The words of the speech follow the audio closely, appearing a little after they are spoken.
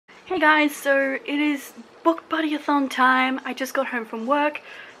Hey guys, so it is book buddy-a-thon time. I just got home from work,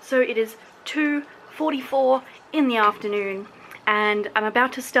 so it is 2:44 in the afternoon, and I'm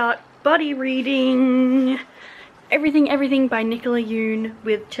about to start buddy reading Everything by Nicola Yoon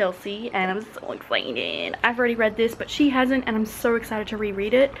with Chelsea, and I'm so excited. I've already read this, but she hasn't, and I'm so excited to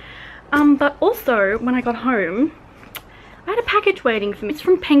reread it. But also, when I got home, I had a package waiting for me. It's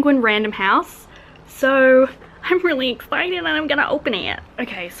from Penguin Random House, so I'm really excited and I'm gonna open it.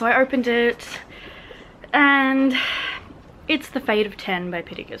 Okay, so I opened it and it's The Fate of 10 by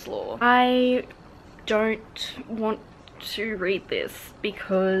Pittacus Law. I don't want to read this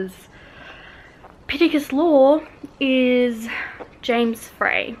because Pittacus Law is James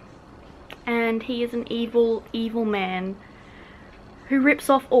Frey, and he is an evil, evil man who rips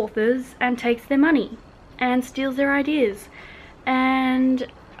off authors and takes their money and steals their ideas. And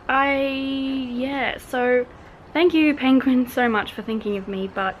yeah, so thank you, Penguin, so much for thinking of me,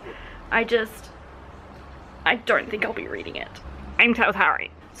 but I don't think I'll be reading it. I'm so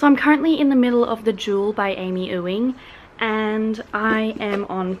sorry. So I'm currently in the middle of The Jewel by Amy Ewing, and I am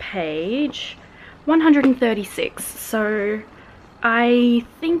on page 136. So I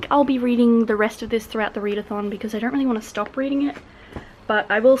think I'll be reading the rest of this throughout the readathon because I don't really want to stop reading it, but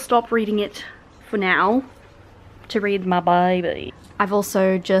I will stop reading it for now to read my baby. I've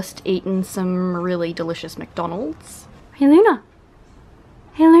also just eaten some really delicious McDonald's. Hey Luna!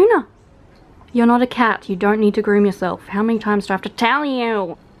 Hey Luna! You're not a cat, you don't need to groom yourself. How many times do I have to tell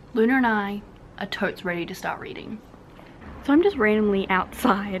you? Luna and I are totes ready to start reading. So I'm just randomly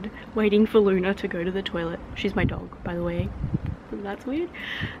outside waiting for Luna to go to the toilet. She's my dog, by the way. That's weird.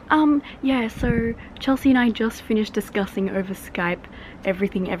 Yeah, so Chelsea and I just finished discussing over Skype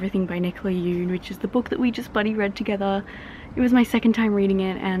Everything by Nicola Yoon, which is the book that we just bloody read together. It was my second time reading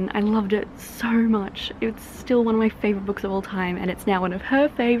it and I loved it so much. It's still one of my favorite books of all time, and it's now one of her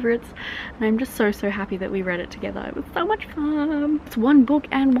favorites, and I'm just so happy that we read it together. It was so much fun. It's one book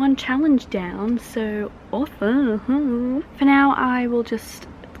and one challenge down, so awesome. For now I will just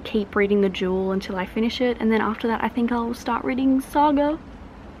keep reading The Jewel until I finish it, and then after that I think I'll start reading Saga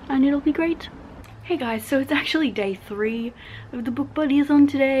and it'll be great. Hey guys, so it's actually day 3 of the book buddy-a-thon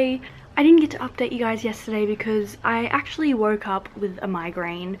today. I didn't get to update you guys yesterday because I actually woke up with a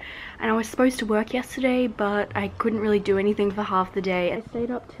migraine, and I was supposed to work yesterday but I couldn't really do anything for half the day. I stayed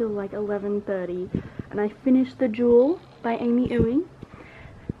up till like 11:30 and I finished The Jewel by Amy Ewing.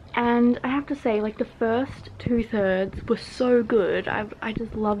 And I have to say, like, the first 2/3 were so good. I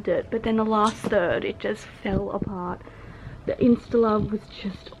just loved it. But then the last third, it just fell apart. The insta-love was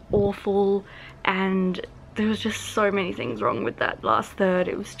just awful, and there was just so many things wrong with that last third.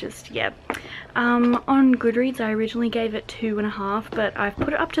 It was just, yeah. On Goodreads, I originally gave it 2.5, but I've put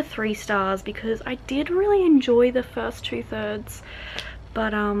it up to 3 stars because I did really enjoy the first 2/3.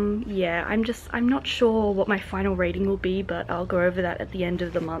 But yeah, I'm not sure what my final rating will be, but I'll go over that at the end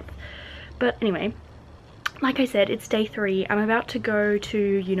of the month. But anyway, like I said, it's day 3. I'm about to go to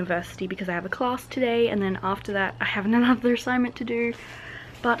university because I have a class today, and then after that I have another assignment to do.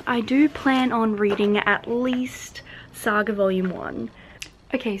 But I do plan on reading at least Saga Volume 1.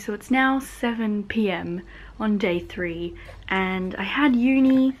 Okay, so it's now 7 PM on day 3, and I had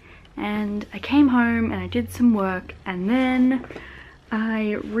uni, and I came home and I did some work, and then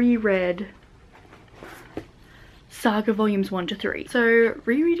I reread Saga Volumes 1 to 3. So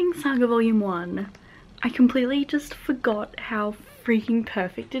rereading Saga Volume 1, I completely just forgot how freaking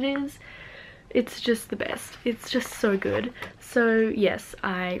perfect it is. It's just the best. It's just so good. So yes,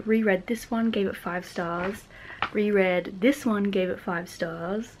 I reread this one, gave it 5 stars. Reread this one, gave it 5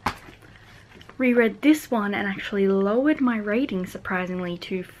 stars. Reread this one and actually lowered my rating surprisingly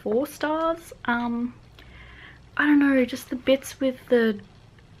to 4 stars. I don't know, just the bits with the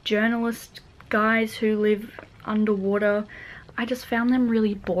journalist guys who live underwater, I just found them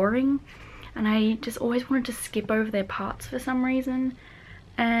really boring, and I just always wanted to skip over their parts for some reason.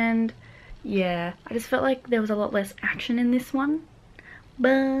 And yeah, I just felt like there was a lot less action in this one,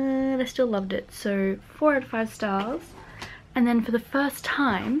 but I still loved it. So 4 out of 5 stars. And then for the first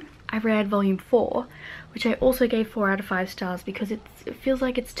time I read Volume 4, which I also gave 4 out of 5 stars because it feels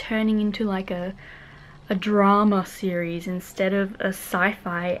like it's turning into like a drama series instead of a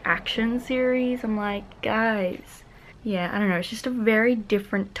sci-fi action series. I'm like, guys, yeah, I don't know, it's just a very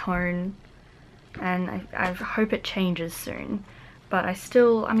different tone, and I hope it changes soon. But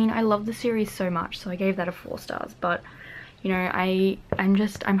I mean, I love the series so much, so I gave that a 4 stars. But you know,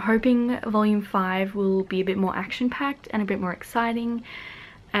 I'm hoping Volume 5 will be a bit more action-packed and a bit more exciting,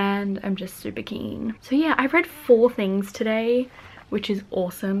 and I'm just super keen. So yeah, I read 4 things today, which is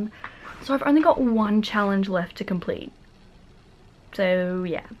awesome. So I've only got 1 challenge left to complete. So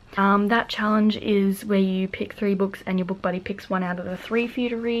yeah, that challenge is where you pick 3 books and your book buddy picks 1 out of the 3 for you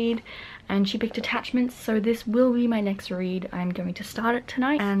to read, and she picked Attachments, so this will be my next read. I'm going to start it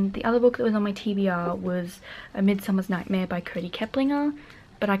tonight. And the other book that was on my TBR was A Midsummer's Nightmare by Kodi Keplinger,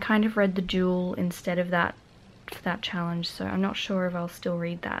 but I kind of read The Jewel instead of that for that challenge, so I'm not sure if I'll still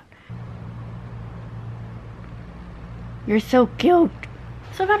read that. You're so cute!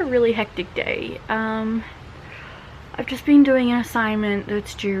 So I've had a really hectic day. I've just been doing an assignment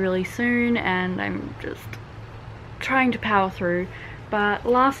that's due really soon and I'm just trying to power through. But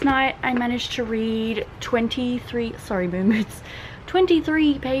last night I managed to read 23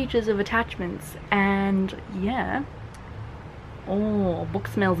 pages of Attachments, and yeah. Oh, book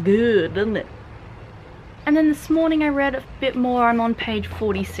smells good, doesn't it? And then this morning I read a bit more. I'm on page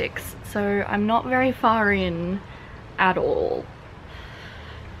 46, so I'm not very far in at all.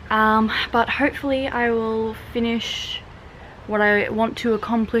 But hopefully I will finish what I want to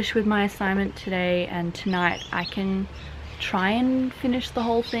accomplish with my assignment today, and tonight I can try and finish the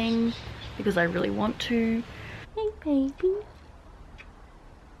whole thing because I really want to. Hey baby.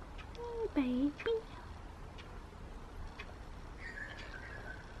 Hey baby.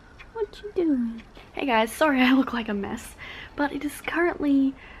 What you doing? Hey guys, sorry I look like a mess, but it is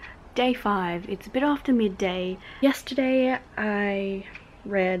currently day 5. It's a bit after midday. Yesterday I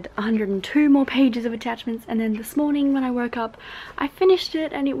read 102 more pages of Attachments, and then this morning when I woke up I finished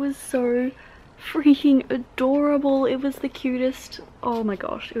it and it was so freaking adorable. It was the cutest. Oh my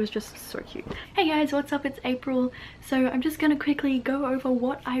gosh, it was just so cute. Hey guys, what's up? It's April. So I'm just gonna quickly go over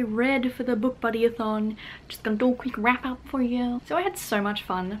what I read for the Book Buddy-a-thon. Just gonna do a quick wrap up for you. So I had so much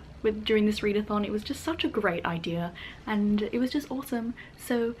fun during this readathon. It was just such a great idea and it was just awesome.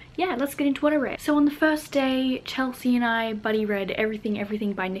 So yeah, let's get into what I read. So on the first day, Chelsea and I buddy read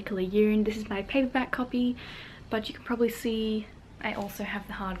Everything by Nicola Yoon. This is my paperback copy, but you can probably see I also have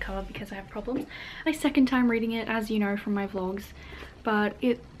the hardcover because I have problems. My second time reading it, as you know from my vlogs, but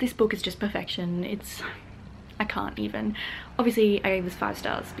this book is just perfection. I can't even. Obviously I gave this 5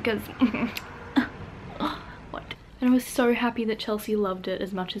 stars because what? And I was so happy that Chelsea loved it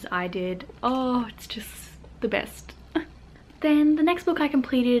as much as I did. Oh, it's just the best. Then the next book I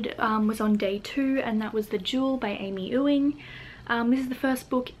completed was on day 2, and that was The Jewel by Amy Ewing. This is the first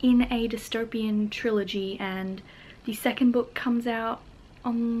book in a dystopian trilogy, and the second book comes out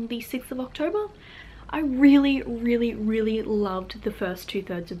on the 6th of October. I really loved the first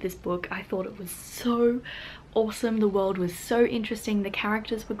 2/3 of this book. I thought it was so awesome. The world was so interesting. The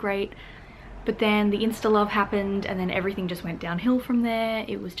characters were great. But then the insta-love happened and then everything just went downhill from there.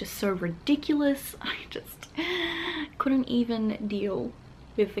 It was just so ridiculous. I just couldn't even deal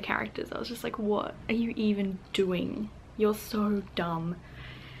with the characters. I was just like, what are you even doing? You're so dumb.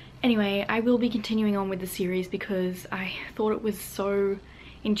 Anyway, I will be continuing on with the series because I thought it was so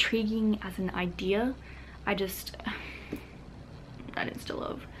intriguing as an idea. I didn't still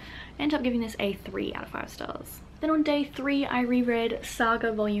love. I ended up giving this a 3 out of 5 stars. Then on day 3 I reread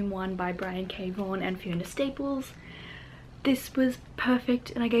Saga Volume 1 by Brian K. Vaughan and Fiona Staples. This was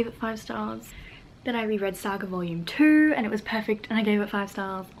perfect and I gave it 5 stars. Then I reread Saga Volume 2 and it was perfect and I gave it 5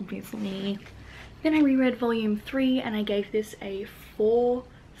 stars, obviously. Then I reread Volume 3 and I gave this a 4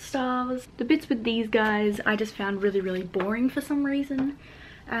 stars. The bits with these guys I just found really boring for some reason,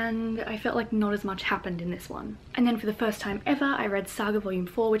 and I felt like not as much happened in this one. And then for the first time ever I read Saga Volume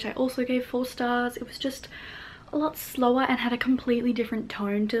 4, which I also gave 4 stars. It was just a lot slower and had a completely different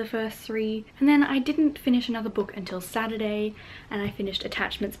tone to the first 3. And then I didn't finish another book until Saturday, and I finished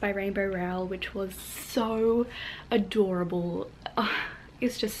Attachments by Rainbow Rowell, which was so adorable.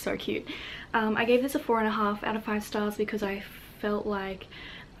 It's just so cute. I gave this a 4.5 out of 5 stars because I felt like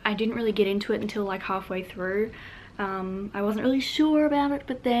I didn't really get into it until like halfway through. I wasn't really sure about it,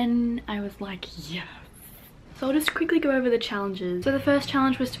 but then I was like, yes. So I'll just quickly go over the challenges. So the first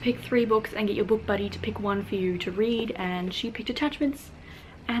challenge was to pick 3 books and get your book buddy to pick 1 for you to read, and she picked Attachments,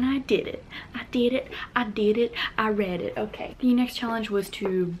 and I did it. I did it. I did it. I read it. Okay. The next challenge was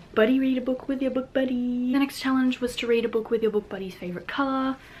to buddy read a book with your book buddy. The next challenge was to read a book with your book buddy's favorite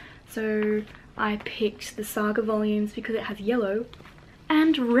color. So I picked the Saga volumes because it has yellow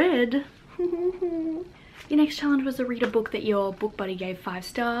and red. The next challenge was to read a book that your book buddy gave 5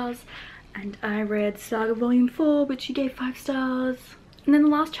 stars, and I read Saga Volume 4, which she gave 5 stars. And then the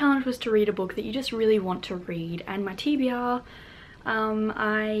last challenge was to read a book that you just really want to read, and my TBR,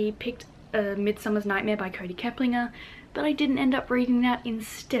 I picked A Midsummer's Nightmare by Kodi Keplinger, but I didn't end up reading that.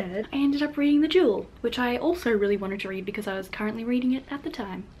 Instead I ended up reading The Jewel, which I also really wanted to read because I was currently reading it at the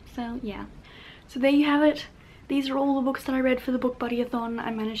time. So yeah. So there you have it. these are all the books that I read for the Book Buddy-a-thon.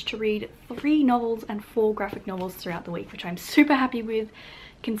 I managed to read 3 novels and 4 graphic novels throughout the week, which I'm super happy with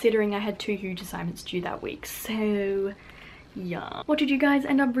considering I had 2 huge assignments due that week. So yeah. What did you guys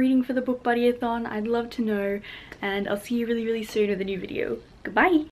end up reading for the Book Buddy-a-thon? I'd love to know, and I'll see you really soon with a new video. Goodbye!